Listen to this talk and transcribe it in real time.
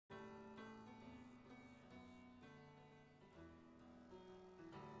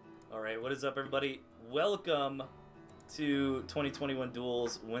Alright, what is up everybody? Welcome to 2021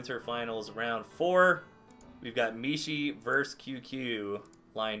 Duels Winter Finals Round 4. We've got Mishi versus QQ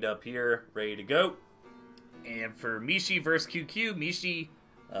lined up here, ready to go. And for Mishi versus QQ, Mishi,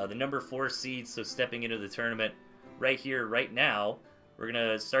 the number 4 seed, so stepping into the tournament right here, right now. We're going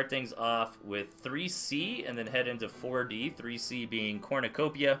to start things off with 3C and then head into 4D, 3C being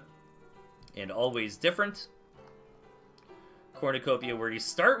Cornucopia and Always Different. Cornucopia, where you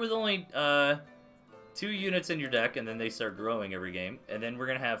start with only 2 units in your deck, and then they start growing every game. And then we're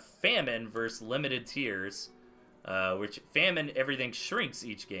going to have Famine versus Limited Tiers, which Famine, everything shrinks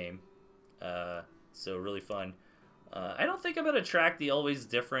each game. So really fun. I don't think I'm going to track the Always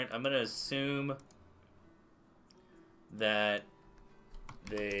Different. I'm going to assume that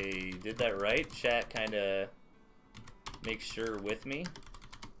they did that right. Chat kind of makes sure with me.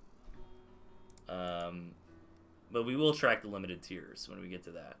 But we will track the Limited Tiers when we get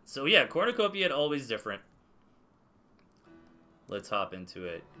to that. So yeah, Cornucopia and Always Different. Let's hop into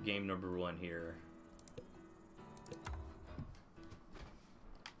it. Game number 1 here.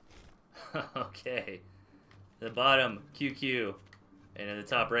 Okay. At the bottom, QQ. And at the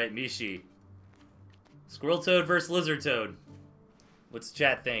top right, Mishi. Squirrel Toad versus Lizard Toad. What's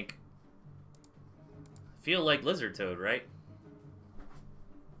chat think? Feel like Lizard Toad, right?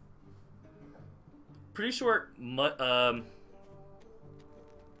 Pretty short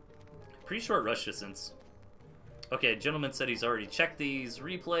rush distance. Okay, gentleman said he's already checked these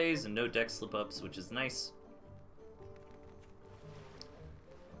replays and no deck slip-ups, which is nice.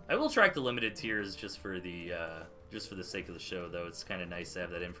 I will track the Limited Tiers just for the sake of the show, though. It's kind of nice to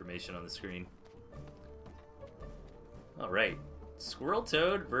have that information on the screen. All right, Squirrel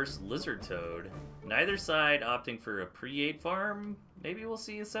Toad versus Lizard Toad. Neither side opting for a pre-8 farm. Maybe we'll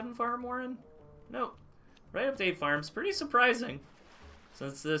see a 7 farm, Warren. Nope. Right up to 8 farms. Pretty surprising.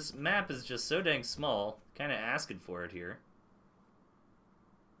 Since this map is just so dang small. Kind of asking for it here.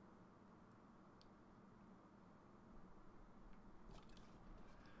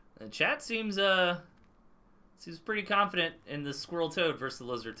 The chat seems pretty confident in the Squirrel Toad versus the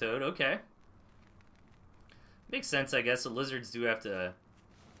Lizard Toad. Okay. Makes sense, I guess. The lizards do have to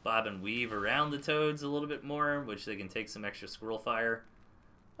bob and weave around the toads a little bit more, which they can take some extra squirrel fire.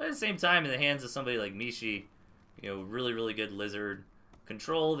 But at the same time, in the hands of somebody like Mishi, you know, really, really good lizard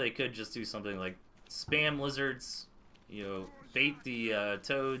control, they could just do something like spam lizards, you know, bait the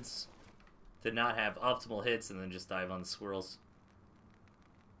toads to not have optimal hits and then just dive on the squirrels.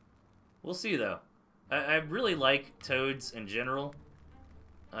 We'll see, though. I really like toads in general.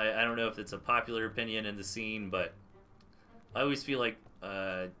 I don't know if it's a popular opinion in the scene, but I always feel like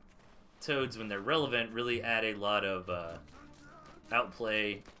toads, when they're relevant, really add a lot of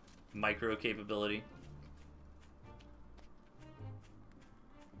outplay micro capability.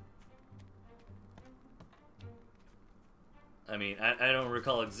 I mean, I don't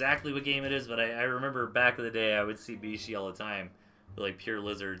recall exactly what game it is, but I remember back in the day I would see Mishi all the time with like pure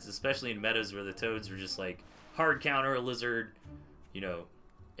lizards, especially in metas where the toads were just like hard counter a lizard, you know,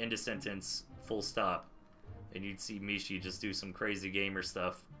 end of sentence, full stop. And you'd see Mishi just do some crazy gamer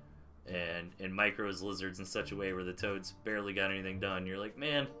stuff and micros lizards in such a way where the toads barely got anything done. You're like,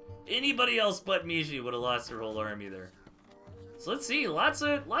 man, anybody else but Mishi would have lost their whole army there. So let's see, lots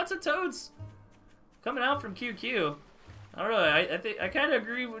of toads coming out from QQ. I don't know. I think I kind of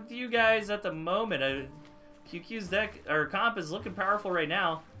agree with you guys at the moment. QQ's deck or comp is looking powerful right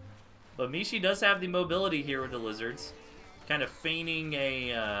now, but Mishi does have the mobility here with the lizards, kind of feigning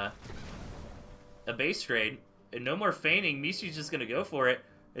a base trade. And no more feigning. Mishi's just gonna go for it.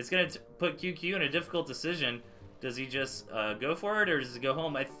 It's going to put QQ in a difficult decision. Does he just go for it, or does he go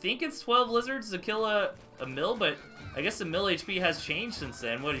home? I think it's 12 lizards to kill a mill, but I guess the mill HP has changed since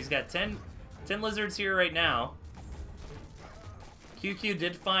then. What, he's got 10 lizards here right now. QQ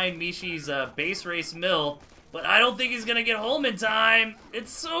did find Mishi's base race mill, but I don't think he's going to get home in time.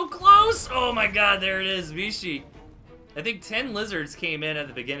 It's so close. Oh my god, there it is, Mishi. I think 10 lizards came in at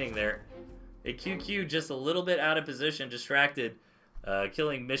the beginning there. A QQ just a little bit out of position, distracted.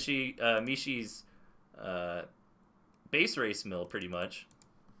 Killing Mishi's base race mill, pretty much.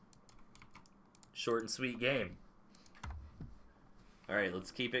 Short and sweet game. Alright, let's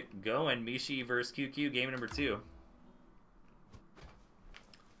keep it going. Mishi versus QQ, game number 2.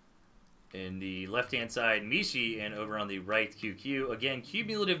 In the left-hand side, Mishi, and over on the right, QQ. Again,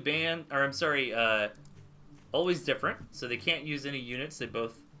 cumulative ban, or I'm sorry, Always Different. So they can't use any units they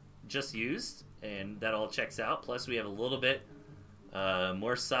both just used, and that all checks out. Plus, we have a little bit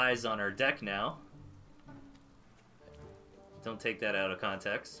more size on our deck now. Don't take that out of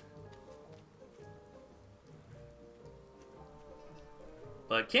context.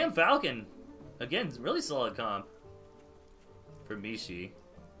 But Cam Falcon, again, really solid comp for Mishi.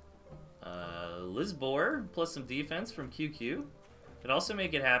 Liz Boar plus some defense from QQ could also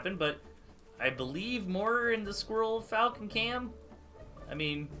make it happen, but I believe more in the Squirrel Falcon Cam. I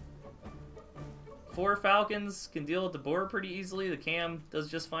mean, 4 Falcons can deal with the boar pretty easily. The Cam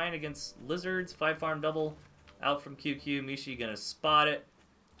does just fine against lizards. 5 farm double out from QQ. Mishi gonna spot it.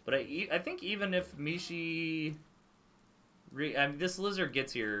 But I think even if Mishi... I mean, this lizard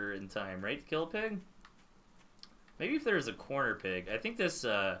gets here in time, right? To kill a pig? Maybe if there's a corner pig. I think this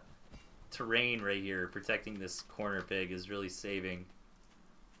terrain right here, protecting this corner pig, is really saving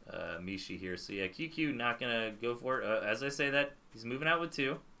Mishi here. So yeah, QQ not gonna go for it. As I say that, he's moving out with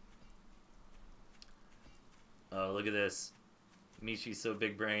 2. Oh, look at this. Mishi's so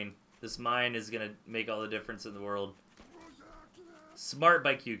big brain. This mine is gonna make all the difference in the world. Smart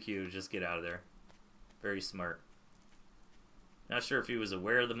by QQ, just get out of there. Very smart. Not sure if he was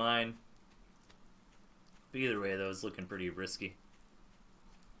aware of the mine. But either way, though, it's looking pretty risky.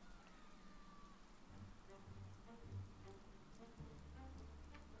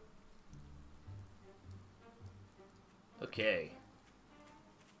 Okay.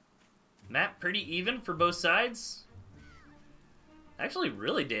 Map pretty even for both sides. Actually,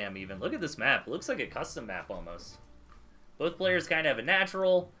 really damn even. Look at this map. It looks like a custom map almost. Both players kind of have a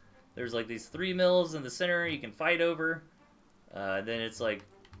natural. There's like these 3 mills in the center you can fight over. Then it's like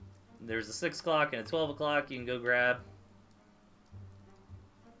there's a 6 o'clock and a 12 o'clock you can go grab.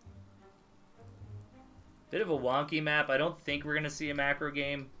 Bit of a wonky map. I don't think we're going to see a macro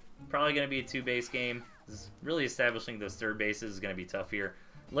game. Probably going to be a 2-base game. Really establishing those 3rd bases is going to be tough here.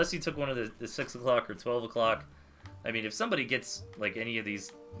 Unless you took one of the 6 o'clock or 12 o'clock. I mean, if somebody gets like any of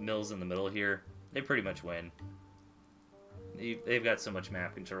these mills in the middle here, they pretty much win. They've got so much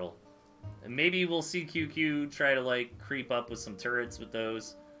map control. And maybe we'll see QQ try to like creep up with some turrets with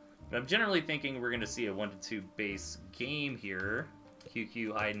those. But I'm generally thinking we're going to see a 1-2 base game here.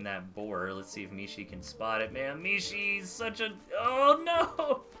 QQ hiding that boar. Let's see if Mishi can spot it. Man, Mishi's such a... Oh,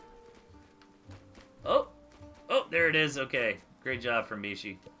 no! Oh, there it is. Okay. Great job from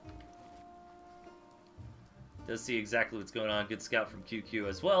Mishi. Does see exactly what's going on. Good scout from QQ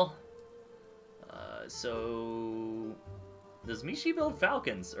as well. So... Does Mishi build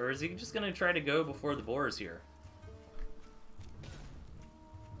Falcons, or is he just going to try to go before the boar is here?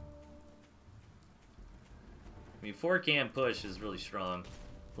 I mean, 4 cam push is really strong.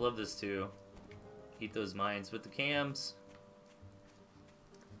 Love this too. Eat those mines with the cams.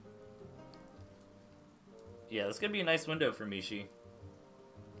 Yeah, that's going to be a nice window for Mishi.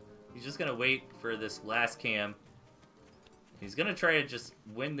 He's just going to wait for this last cam. He's going to try to just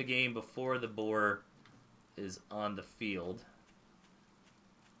win the game before the boar is on the field.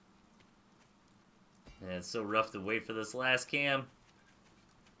 And it's so rough to wait for this last cam.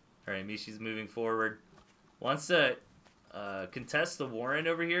 Alright, Mishi's moving forward. Wants to contest the Warren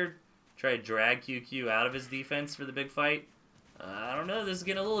over here. Try to drag QQ out of his defense for the big fight. I don't know, this is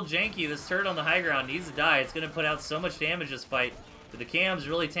getting a little janky. This turret on the high ground needs to die. It's going to put out so much damage this fight. But the cam's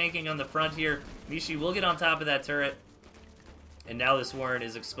really tanking on the front here. Mishi will get on top of that turret. And now this Warren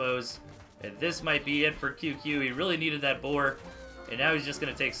is exposed. And this might be it for QQ. He really needed that boar. And now he's just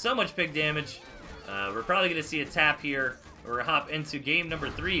going to take so much big damage. We're probably going to see a tap here. Or a hop into game number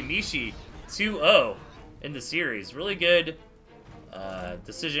 3. Mishi 2-0 in the series. Really good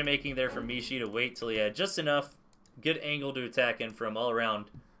decision making there from Mishi to wait till he had just enough. Good angle to attack in from all around.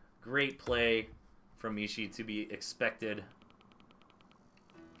 Great play from Mishi to be expected.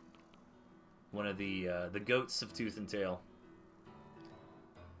 One of the goats of Tooth and Tail.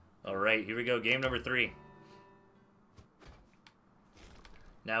 Alright, here we go. Game number 3.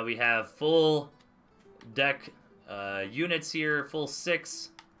 Now we have full deck units here. Full 6.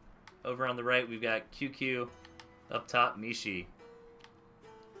 Over on the right, we've got QQ. Up top, Mishi.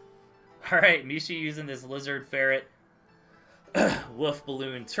 Alright, Mishi using this lizard ferret wolf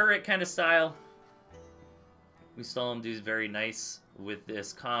balloon turret kind of style. We saw him do very nice with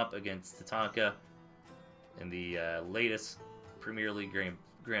this comp against Tatanka in the latest Premier League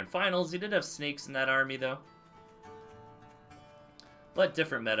Grand Finals. He did have snakes in that army, though. But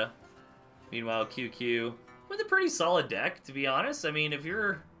different meta. Meanwhile, QQ with a pretty solid deck, to be honest. I mean, if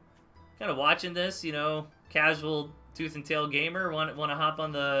you're kind of watching this, you know, casual Tooth and Tail gamer, want to hop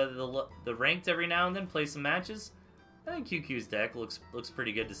on the ranked every now and then, play some matches, I think QQ's deck looks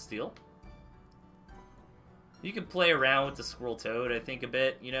pretty good to steal. You can play around with the Squirrel Toad, I think, a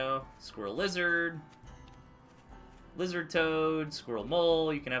bit, you know. Squirrel Lizard, Lizard Toad, Squirrel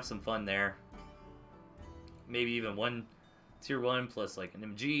Mole, you can have some fun there. Maybe even one Tier 1 plus like an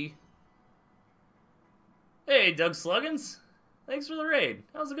MG. Hey, Doug Sluggins! Thanks for the raid.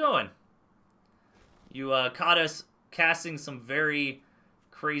 How's it going? You caught us casting some very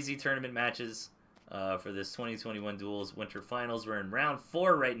crazy tournament matches for this 2021 Duels Winter Finals. We're in round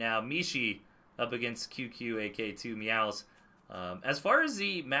 4 right now. Mishi up against QQ, AK2 Meows. As far as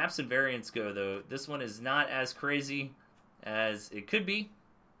the maps and variants go, though, this one is not as crazy as it could be.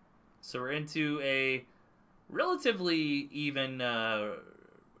 So we're into a relatively even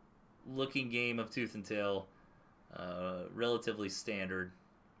looking game of Tooth and Tail. Relatively standard.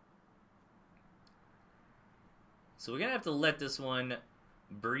 So we're going to have to let this one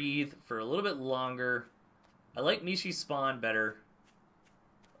breathe for a little bit longer. I like Mishi's spawn better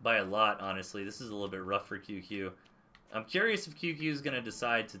by a lot, honestly. This is a little bit rough for QQ. I'm curious if QQ is going to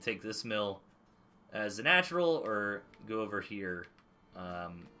decide to take this mill as a natural or go over here.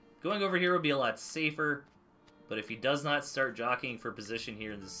 Going over here would be a lot safer, but if he does not start jockeying for position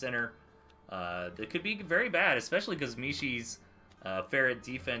here in the center, it could be very bad, especially because Mishi's ferret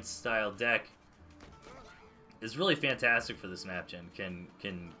defense style deck is really fantastic for this map gen.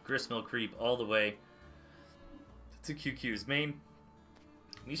 Can gristmill creep all the way to QQ's main.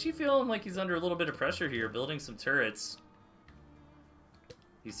 Mishi feeling like he's under a little bit of pressure here, building some turrets.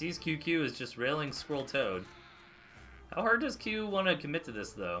 He sees QQ as just railing Squirrel Toad. How hard does Q want to commit to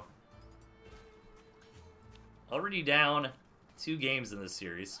this, though? Already down 2 games in this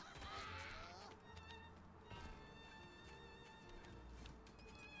series.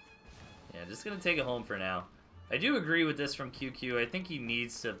 Yeah, just going to take it home for now. I do agree with this from QQ. I think he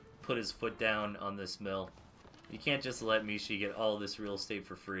needs to put his foot down on this mill. You can't just let Mishi get all of this real estate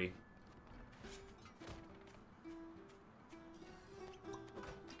for free.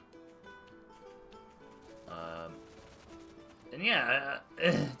 And yeah,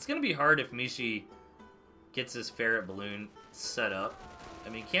 it's going to be hard if Mishi gets his ferret balloon set up. I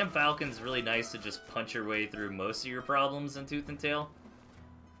mean, Cam Falcon's really nice to just punch your way through most of your problems in Tooth and Tail.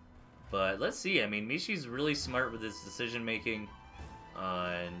 But let's see. I mean, Mishi's really smart with his decision-making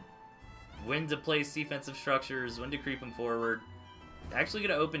on when to place defensive structures, when to creep him forward. Actually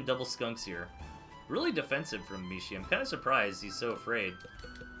going to open double skunks here. Really defensive from Mishi. I'm kind of surprised he's so afraid.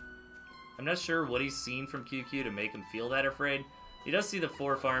 I'm not sure what he's seen from QQ to make him feel that afraid. He does see the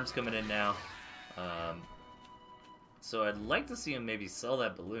 4 farms coming in now. So I'd like to see him maybe sell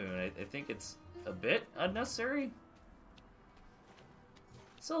that balloon. I think it's a bit unnecessary.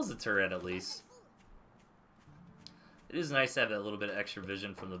 Sells the turret at least. It is nice to have that little bit of extra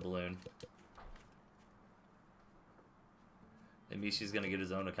vision from the balloon. And Mishi's going to get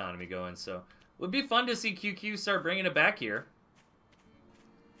his own economy going, so it would be fun to see QQ start bringing it back here.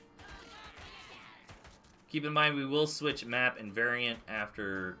 Keep in mind we will switch map and variant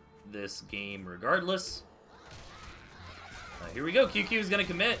after this game regardless. Here we go. QQ is going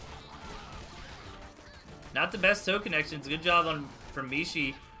to commit. Not the best toe connections. Good job from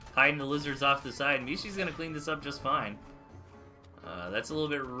Mishi hiding the lizards off the side. Mishi's going to clean this up just fine. That's a little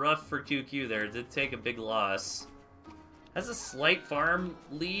bit rough for QQ there. It did take a big loss. Has a slight farm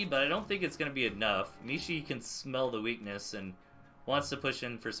lead, but I don't think it's going to be enough. Mishi can smell the weakness and wants to push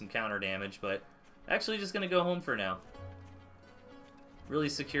in for some counter damage, but actually just going to go home for now. Really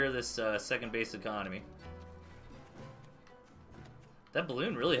secure this second base economy. That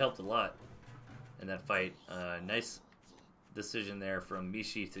balloon really helped a lot in that fight. Nice decision there from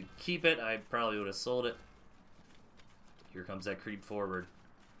Mishi to keep it. I probably would have sold it. Here comes that creep forward.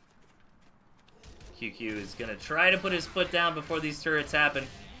 QQ is going to try to put his foot down before these turrets happen.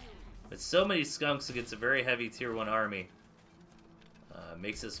 But so many skunks against a very heavy tier 1 army.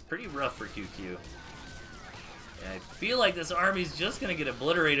 Makes this pretty rough for QQ. And I feel like this army's just going to get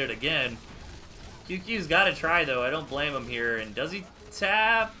obliterated again. QQ's got to try, though. I don't blame him here. And does he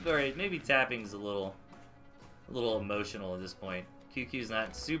tap? Alright, maybe tapping's a little emotional at this point. QQ's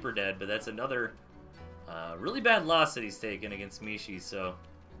not super dead, but that's another really bad loss that he's taken against Mishi, so...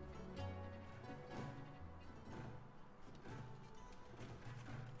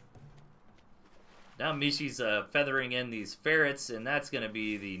 Now Mishi's feathering in these ferrets, and that's going to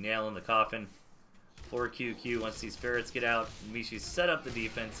be the nail in the coffin for QQ. Once these ferrets get out, Mishi's set up the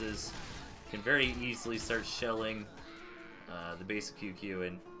defenses, can very easily start shelling the base of QQ.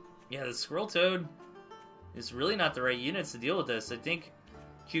 And yeah, the Squirrel Toad is really not the right units to deal with this. I think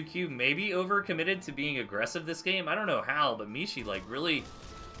QQ maybe overcommitted to being aggressive this game. I don't know how, but Mishi like really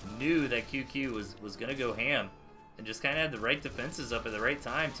knew that QQ was going to go ham and just kind of had the right defenses up at the right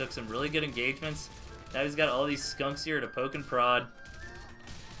time. Took some really good engagements. Now he's got all these skunks here to poke and prod.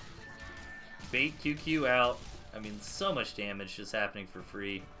 Bait QQ out. I mean, so much damage just happening for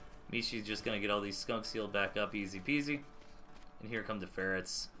free. Mishi's just going to get all these skunks healed back up easy peasy. And here come the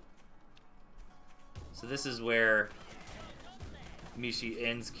ferrets. So this is where Mishi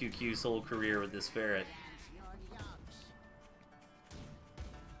ends QQ's whole career with this ferret.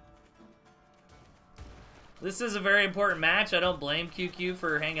 This is a very important match. I don't blame QQ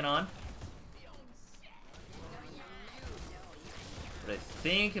for hanging on. But I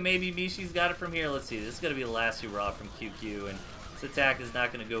think maybe Mishi's got it from here. Let's see. This is going to be the last hurrah from QQ, and this attack is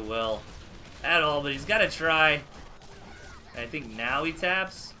not going to go well at all, but he's got to try. I think now he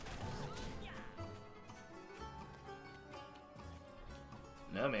taps.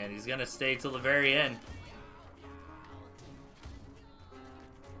 No, man. He's going to stay till the very end.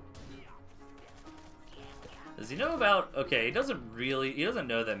 Does he know about... Okay, he doesn't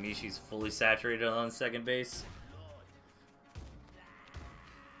know that Mishi's fully saturated on second base.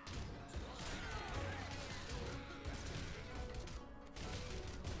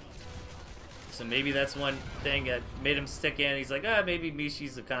 So maybe that's one thing that made him stick in. He's like, maybe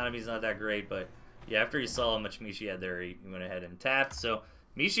Mishi's economy's not that great, but yeah, after he saw how much Mishi had there, he went ahead and tapped. So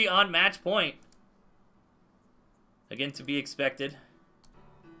Mishi on match point. Again, to be expected.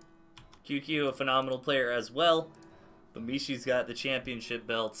 QQ, a phenomenal player as well, but Mishi's got the championship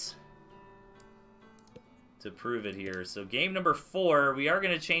belts to prove it here. So game number 4, we are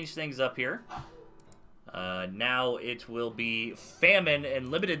going to change things up here. Now it will be Famine and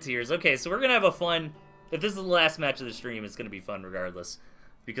Limited Tiers. Okay, so we're going to have a fun... If this is the last match of the stream, it's going to be fun regardless.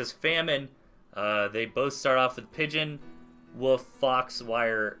 Because Famine, they both start off with Pigeon, Wolf, Fox,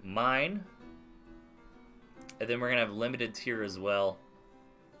 Wire, Mine. And then we're going to have Limited Tier as well.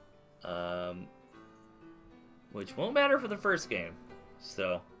 Which won't matter for the first game.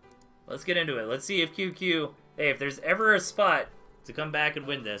 So, let's get into it. Let's see if QQ... Hey, if there's ever a spot to come back and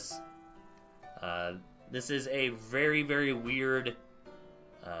win this... this is a very, very weird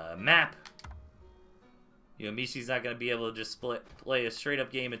map. You know, Mishi's not going to be able to just play a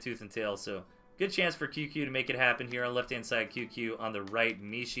straight-up game of Tooth and Tail, so good chance for QQ to make it happen here on left-hand side, QQ on the right,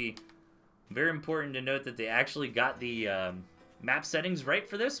 Mishi. Very important to note that they actually got the map settings right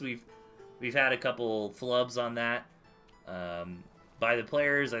for this. We've had a couple flubs on that by the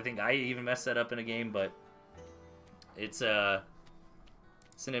players. I think I even messed that up in a game, but it's an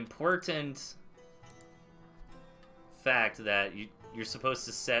important fact that you're supposed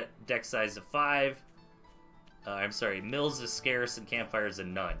to set deck size to 5. I'm sorry, mills is scarce and campfires a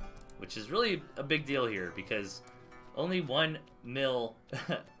none, which is really a big deal here because only 1 mill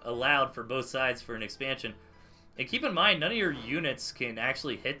allowed for both sides for an expansion. And keep in mind, none of your units can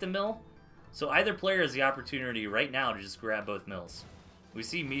actually hit the mill, so either player has the opportunity right now to just grab both mills. We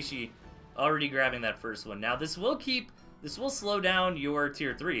see Mishi already grabbing that first one. Now this will slow down your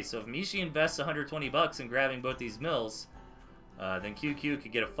tier 3, so if Mishi invests 120 bucks in grabbing both these mills, then QQ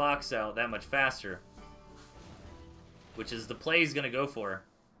could get a Fox out that much faster, which is the play he's going to go for.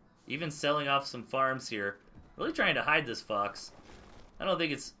 Even selling off some farms here, really trying to hide this Fox. I don't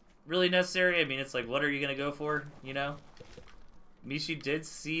think it's really necessary. I mean, it's like, what are you going to go for, you know? Mishi did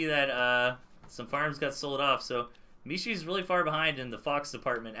see that some farms got sold off, so Mishi's really far behind in the Fox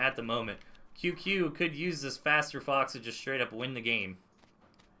department at the moment. QQ could use this faster Fox to just straight up win the game.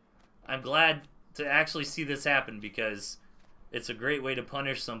 I'm glad to actually see this happen because it's a great way to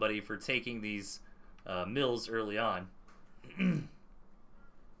punish somebody for taking these mills early on.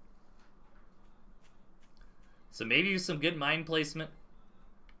 So maybe some good mine placement.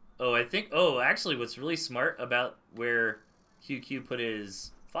 Actually what's really smart about where QQ put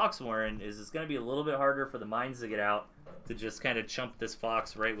his Fox Warren is it's going to be a little bit harder for the mines to get out to just kind of chump this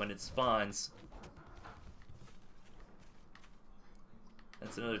Fox right when it spawns.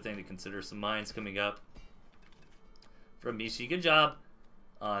 That's another thing to consider. Some mines coming up from Mishi. Good job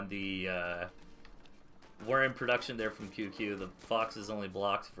on the Warren production there from QQ. The Fox is only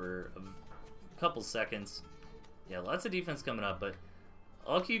blocked for a couple seconds. Yeah, lots of defense coming up, but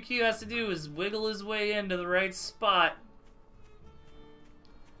all QQ has to do is wiggle his way into the right spot.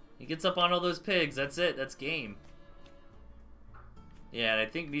 He gets up on all those pigs. That's it. That's game. Yeah, and I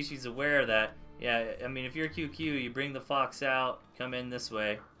think Mishi's aware of that. Yeah, I mean, if you're QQ, you bring the Fox out, come in this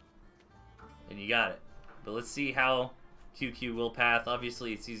way, and you got it. But let's see how QQ will path.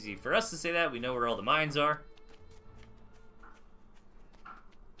 Obviously, it's easy for us to say that. We know where all the mines are.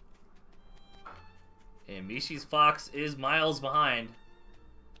 And Mishi's Fox is miles behind.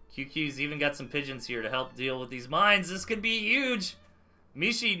 QQ's even got some pigeons here to help deal with these mines. This could be huge.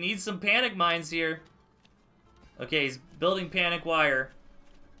 Mishi needs some panic mines here. Okay, he's building panic wire.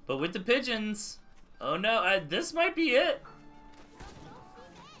 But with the pigeons... Oh no, this might be it.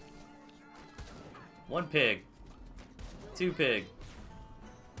 1 pig. 2 pig.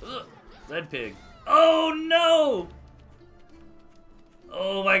 Ugh, red pig. Oh no!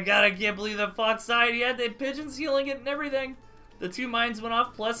 Oh my god, I can't believe that Fox died. He had the pigeons healing it and everything. The 2 mines went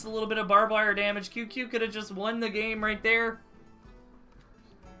off, plus a little bit of barbed wire damage. QQ could have just won the game right there.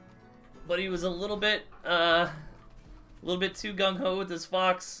 But he was a little bit too gung-ho with his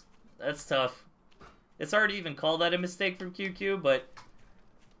fox. That's tough. It's hard to even call that a mistake from QQ, but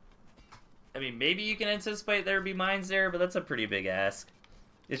I mean, maybe you can anticipate there'd be mines there, but that's a pretty big ask.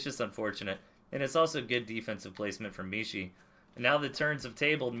 It's just unfortunate. And it's also good defensive placement from Mishi. And now the turns have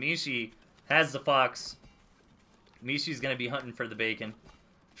tabled. Mishi has the fox. Mishi's going to be hunting for the bacon,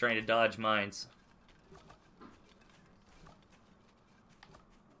 trying to dodge mines.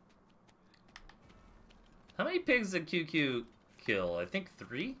 How many pigs did QQ kill? I think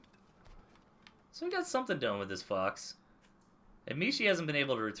 3? So we got something done with this fox. And Mishi hasn't been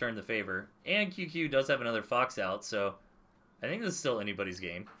able to return the favor. And QQ does have another fox out, so I think this is still anybody's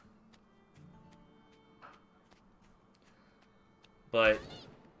game. But,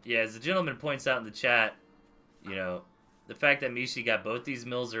 yeah, as the gentleman points out in the chat, you know, the fact that Mishi got both these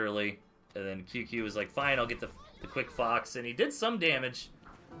mills early, and then QQ was like, fine, I'll get the quick fox. And he did some damage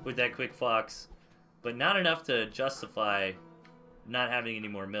with that quick fox, but not enough to justify not having any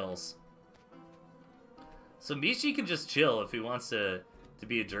more mills. So Mishi can just chill if he wants to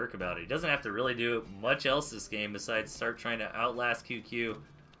be a jerk about it. He doesn't have to really do much else this game besides start trying to outlast QQ.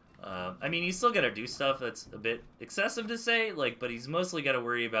 I mean, he's still got to do stuff that's a bit excessive to say, like, but he's mostly got to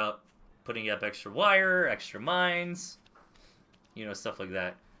worry about putting up extra wire, extra mines, you know, stuff like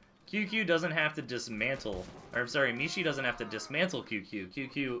that. QQ doesn't have to dismantle, or I'm sorry, Mishi doesn't have to dismantle QQ.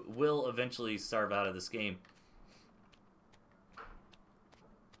 QQ will eventually starve out of this game.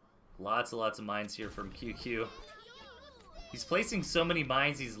 Lots and lots of mines here from QQ. He's placing so many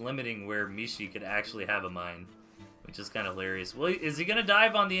mines, he's limiting where Mishi could actually have a mine, which is kind of hilarious. Well, is he going to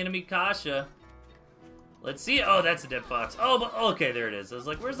dive on the enemy Kasha? Let's see. Oh, that's a dead fox. Oh, but, okay, there it is. I was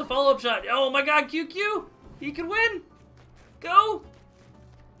like, where's the follow-up shot? Oh my god, QQ! He can win! Go!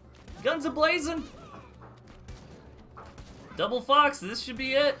 Guns a-blazing! Double fox, this should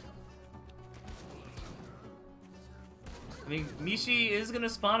be it. I mean, Mishi is going to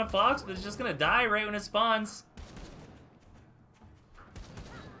spawn a fox, but it's just going to die right when it spawns.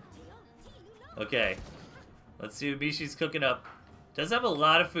 Okay. Let's see what Mishi's cooking up. Does have a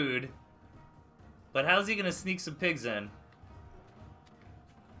lot of food. But how's he going to sneak some pigs in?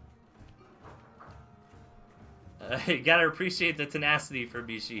 You gotta appreciate the tenacity for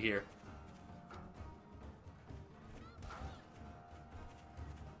Mishi here.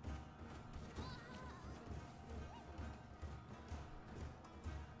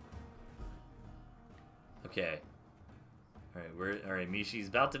 Okay. Alright, Mishi's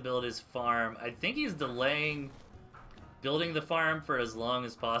about to build his farm. I think he's delaying building the farm for as long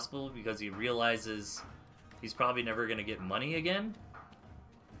as possible because he realizes he's probably never going to get money again.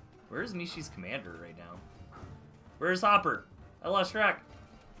 Where's Mishi's commander right now? Where's Hopper? I lost track.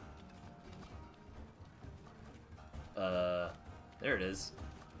 There it is.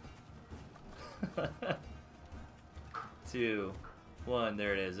 2, 1,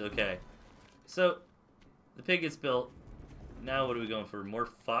 there it is. Okay. So, the pig gets built. Now what are we going for? More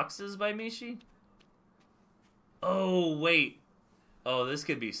foxes by Mishi? Oh, wait. Oh, this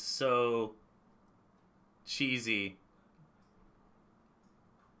could be so cheesy.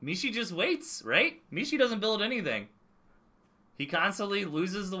 Mishi just waits, right? Mishi doesn't build anything. He constantly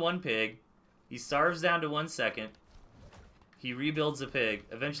loses the one pig. He starves down to 1 second. He rebuilds a pig.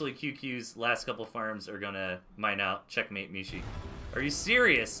 Eventually, QQ's last couple farms are gonna mine out. Checkmate Mishi. Are you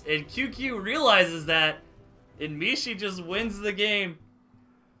serious? And QQ realizes that, and Mishi just wins the game.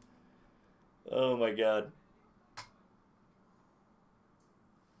 Oh my god.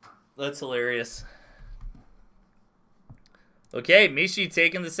 That's hilarious. Okay, Mishi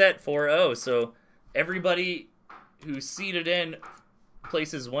taking the set 4-0. So everybody who's seeded in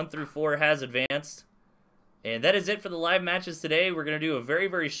places 1 through 4 has advanced. And that is it for the live matches today. We're going to do a very,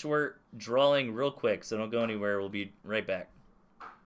 very short drawing real quick, so don't go anywhere. We'll be right back.